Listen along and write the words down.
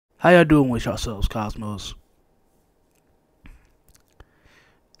How y'all doing with yourselves, Cosmos?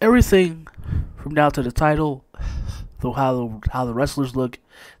 Everything from down to the title, to how the wrestlers look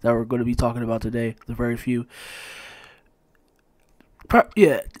that we're going to be talking about today, the very few.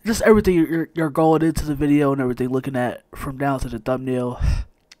 Yeah, just everything you're going into the video and everything, looking at from down to the thumbnail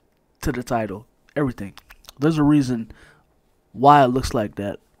to the title, everything. There's a reason why it looks like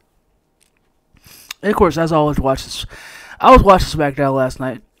that. And of course, as I always watch this, I was watching SmackDown last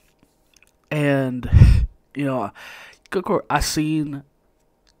night, and you know, of course, I seen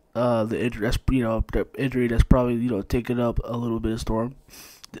the injury. That's the injury that's probably taking up a little bit of storm.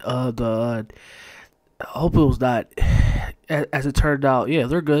 The I hope it was not. As it turned out, yeah,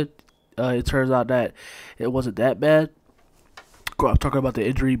 they're good. It turns out that it wasn't that bad. I'm talking about the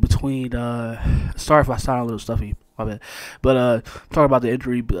injury between. Sorry if I sound a little stuffy, my bad. But I'm talking about the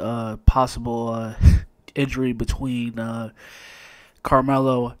injury, possible injury between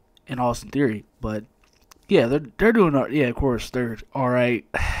Carmelo and Austin Theory. But yeah, they're doing. Yeah, of course they're all right.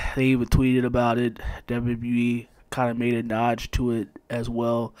 They even tweeted about it. WWE kind of made a nod to it as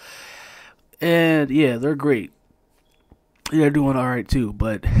well. And yeah, they're great. They're doing all right too,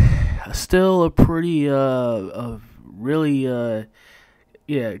 but still a pretty really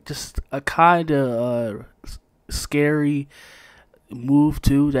yeah, just a kind of scary move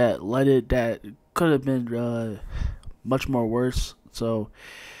too that could have been much more worse. So,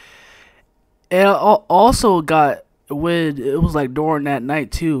 and also got when it was like during that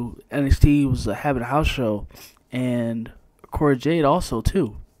night too, NXT was having a house show, and Cora Jade also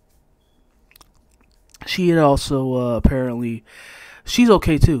too. She had also apparently she's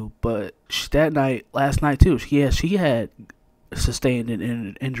okay too, but last night too, she had sustained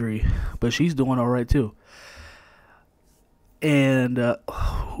an injury, but she's doing all right too. And and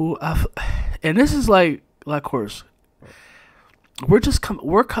this is like of course we're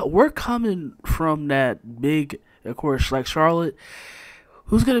coming from that big, of course, like Charlotte,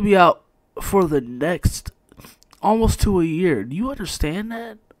 who's gonna be out for the next almost to a year. Do you understand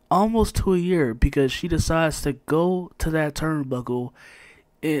that? Almost to a year, because she decides to go to that turnbuckle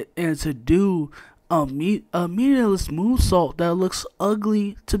and to do a meaningless moonsault that looks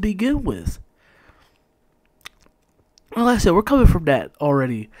ugly to begin with. Well, like I said, we're coming from that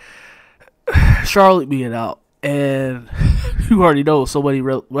already. Charlotte being out, and you already know so many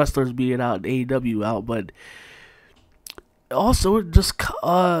wrestlers being out and AEW out, but also just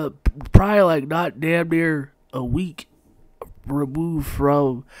probably like not damn near a week removed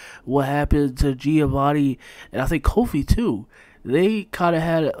from what happened to Giovanni and I think Kofi too. They kind of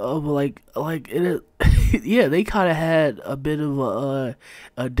had yeah, they kind of had a bit of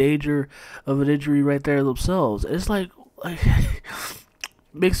a danger of an injury right there themselves. It's like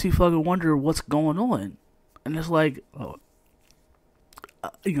makes you fucking wonder what's going on, and it's like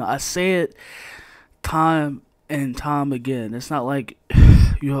I say it time and time again. It's not like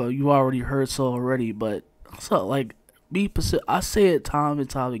you already heard so already, but so like. I say it time and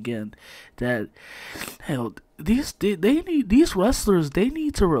time again that hell these wrestlers, they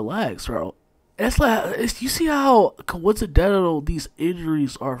need to relax, bro. You see how coincidental these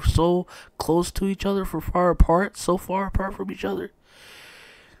injuries are, so close to each other, so far apart from each other.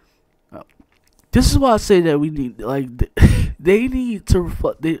 This is why I say that we need they need to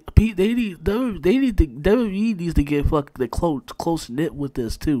WWE needs to get fucking close knit with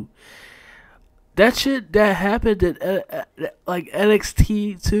this too. That shit that happened at like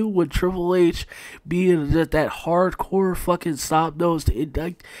NXT too, with Triple H being that hardcore fucking stop nose,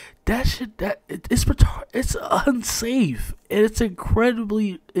 like that shit it's unsafe, and it's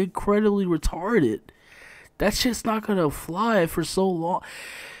incredibly retarded. That shit's not gonna fly for so long.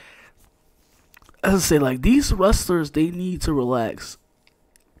 As I say, like these wrestlers, they need to relax.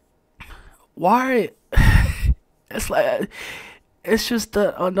 Why? It's just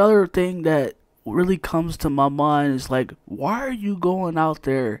another thing that really comes to my mind is like, why are you going out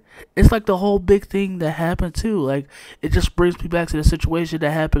there? It's like the whole big thing that happened too. Like, it just brings me back to the situation that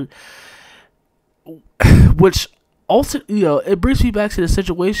happened, which also, it brings me back to the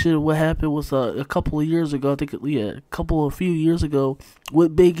situation what happened with a couple of years ago. I think a few years ago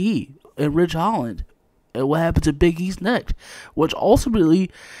with Big E and Ridge Holland, and what happened to Big E's neck, which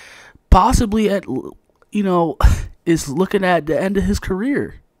ultimately, possibly is looking at the end of his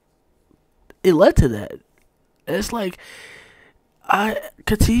career. It led to that. It's like I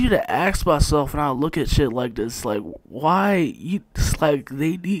continue to ask myself when I look at shit like this, like why you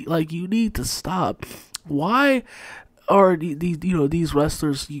you need to stop. Why are these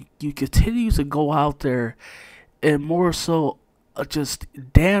wrestlers you continue to go out there and more so just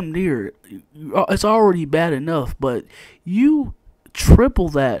damn near, it's already bad enough, but you triple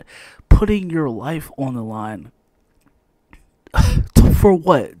that, putting your life on the line. For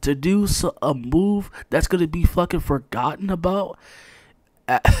what? To do a move that's gonna be fucking forgotten about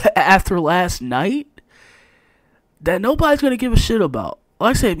after last night? That nobody's gonna give a shit about.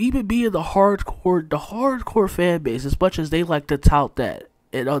 Like I said, even being the hardcore fan base, as much as they like to tout that,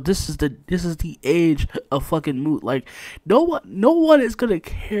 you know, this is the age of fucking moot. Like, no one is gonna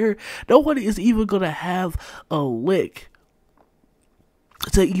care. No one is even gonna have a lick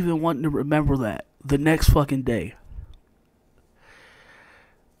to even want to remember that the next fucking day.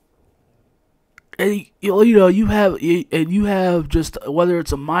 And you have just, whether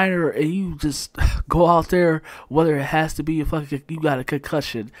it's a minor, and you just go out there, whether it has to be a fucking, you got a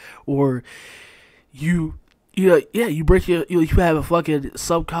concussion, or you break you have a fucking,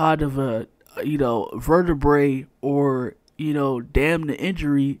 some kind of a, vertebrae, or damn the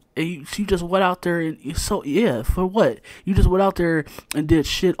injury, and you just went out there, and so yeah, for what? You just went out there and did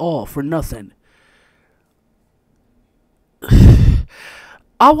shit all for nothing.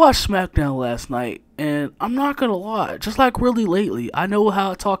 I watched SmackDown last night, and I'm not gonna lie, just like really lately, I know how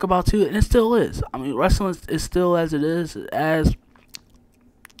to talk about too, and it still is. I mean, wrestling is still as it is,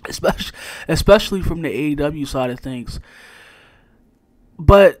 especially from the AEW side of things.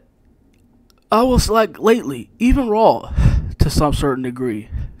 But I was like, lately, even Raw, to some certain degree,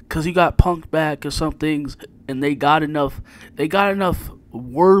 because you got Punk back and some things, and they got enough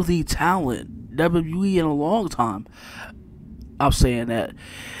worthy talent, WWE, in a long time. I'm saying that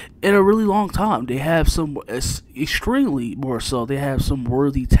in a really long time, they have some, extremely more so, they have some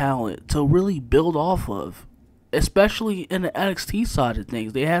worthy talent to really build off of, especially in the NXT side of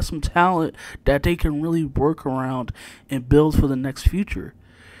things. They have some talent that they can really work around and build for the next future.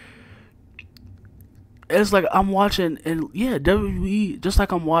 It's like I'm watching, and yeah, WWE, just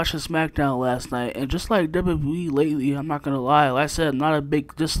like I'm watching SmackDown last night, and just like WWE lately, I'm not gonna lie, like I said, I'm not a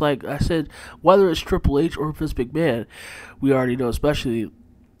big, just like I said, whether it's Triple H or if it's McMahon, we already know, especially,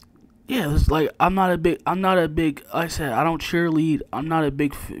 yeah, it's like I'm not a big, like I said, I don't cheerlead, I'm not a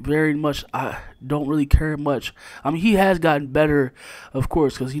big, very much, I don't really care much. I mean, he has gotten better, of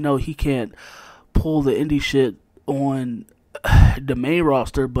course, because he can't pull the indie shit on the main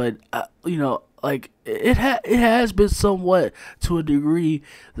roster, but like it has been somewhat, to a degree,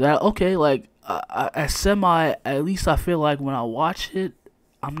 that okay, like at least I feel like when I watch it,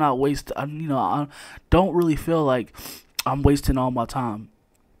 I'm not wasting. I don't really feel like I'm wasting all my time.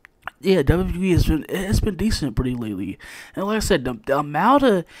 Yeah, WWE it's been decent pretty lately, and like I said, the amount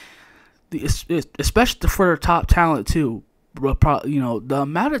of especially for their top talent too. The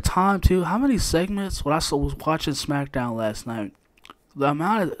amount of time too. How many segments? When I was watching SmackDown last night, the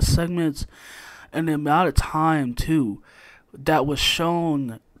amount of segments and the amount of time too that was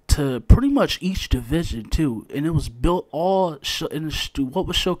shown to pretty much each division too, and it was built all what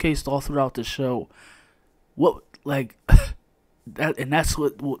was showcased all throughout the show. What like that, and that's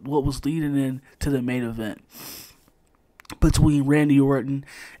what was leading in to the main event between Randy Orton,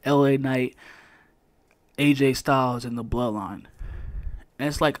 LA Knight, AJ Styles, and the Bloodline. And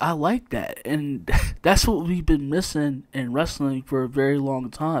it's like, I like that, and that's what we've been missing in wrestling for a very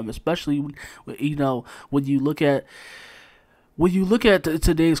long time. Especially when you look at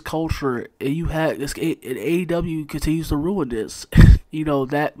today's culture, and you have this, and AEW continues to ruin this.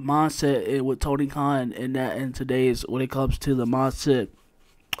 That mindset with Tony Khan, and that in today's, when it comes to the mindset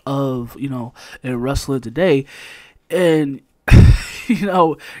of in wrestling today, and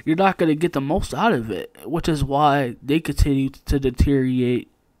you're not going to get the most out of it, which is why they continue to deteriorate.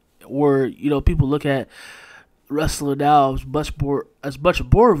 Or, people look at wrestling now as much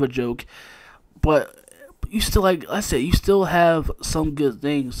more of a joke, but you still, like I said, you still have some good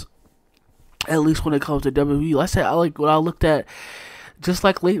things, at least when it comes to WWE. Like I said, I like what I looked at, just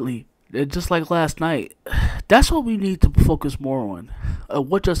like lately, and just like last night. That's what we need to focus more on.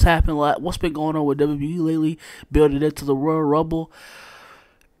 What just happened, what's been going on with WWE lately, building into the Royal Rumble.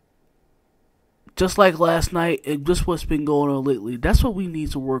 Just like last night, and just what's been going on lately. That's what we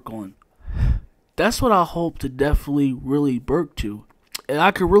need to work on. That's what I hope to definitely really work to. And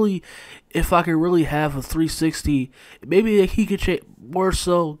if I could really have a 360, maybe he could change more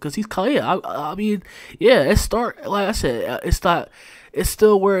so, because he's, yeah, I mean, yeah, like I said, it's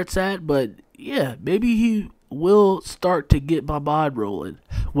still where it's at, but yeah, maybe he will start to get my mind rolling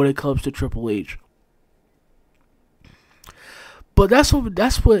when it comes to Triple H. But that's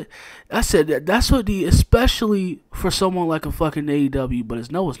what I said. That's what especially for someone like a fucking AEW. But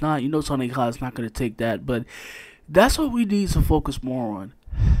it's not. Tony Khan's not going to take that. But that's what we need to focus more on,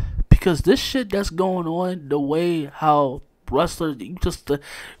 because this shit that's going on, the way how wrestlers, you just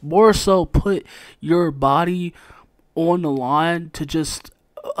more so put your body on the line to just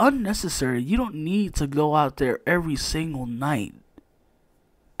unnecessary. You don't need to go out there every single night.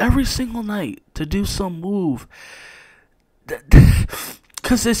 Every single night to do some move.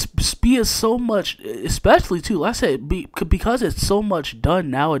 Because it's being so much, especially too, like I said, because it's so much done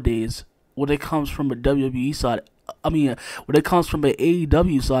nowadays when it comes from a WWE side. I mean, when it comes from an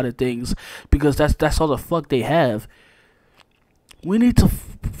AEW side of things, because that's all the fuck they have. We need to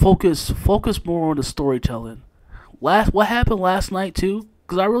focus more on the storytelling. What happened last night too?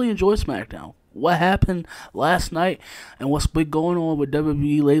 Because I really enjoyed SmackDown. What happened last night and what's been going on with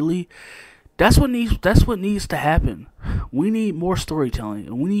WWE lately? That's what needs to happen. We need more storytelling,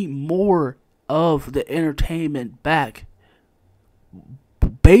 and we need more of the entertainment back,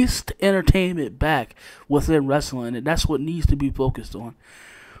 based entertainment back within wrestling, and that's what needs to be focused on.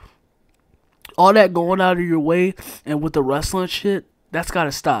 All that going out of your way and with the wrestling shit, that's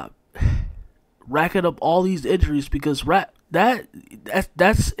gotta stop. Racking up all these injuries because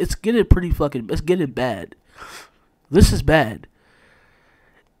that's it's getting it's getting bad. This is bad.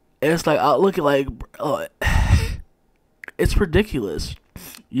 And it's like I look at like it's ridiculous.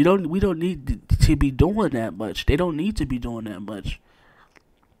 We don't need to be doing that much. They don't need to be doing that much.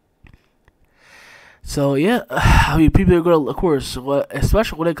 So yeah, I mean, people are gonna, of course,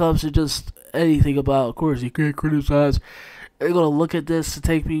 especially when it comes to just anything about, of course, you can't criticize. They're gonna look at this to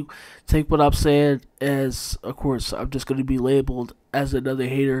take what I'm saying as, of course, I'm just gonna be labeled as another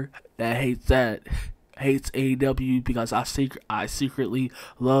hater that hates AEW because I secretly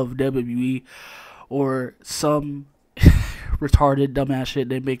love WWE, or some retarded dumbass shit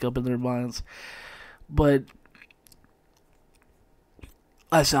they make up in their minds. But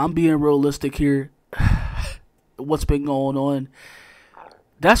I said, I'm being realistic here. What's been going on?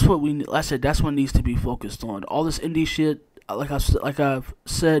 That's what that's what needs to be focused on. All this indie shit, like I've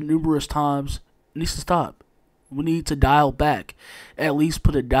said numerous times, needs to stop. We need to dial back. At least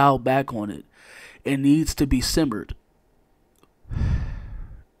put a dial back on it. It needs to be simmered.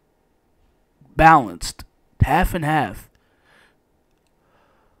 Balanced. Half and half.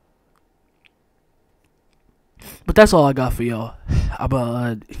 But that's all I got for y'all. I'm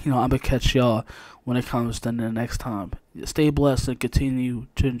gonna catch y'all when it comes to the next time. Stay blessed and continue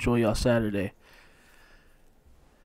to enjoy y'all Saturday.